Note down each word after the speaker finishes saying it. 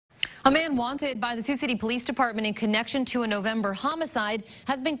A man wanted by the Sioux City Police Department in connection to a November homicide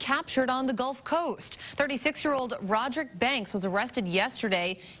has been captured on the Gulf Coast. 36-year-old Roderick Banks was arrested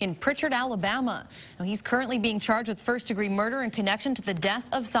yesterday in Pritchard, Alabama. Now, he's currently being charged with first-degree murder in connection to the death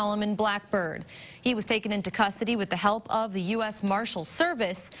of Solomon Blackbird. He was taken into custody with the help of the U.S. Marshal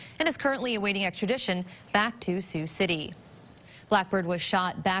Service and is currently awaiting extradition back to Sioux City. Blackbird was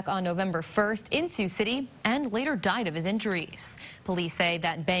shot back on November 1st in Sioux City and later died of his injuries. Police say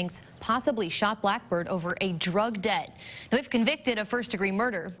that Banks possibly shot Blackbird over a drug debt. Now, if convicted of first-degree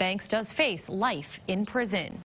murder, Banks does face life in prison.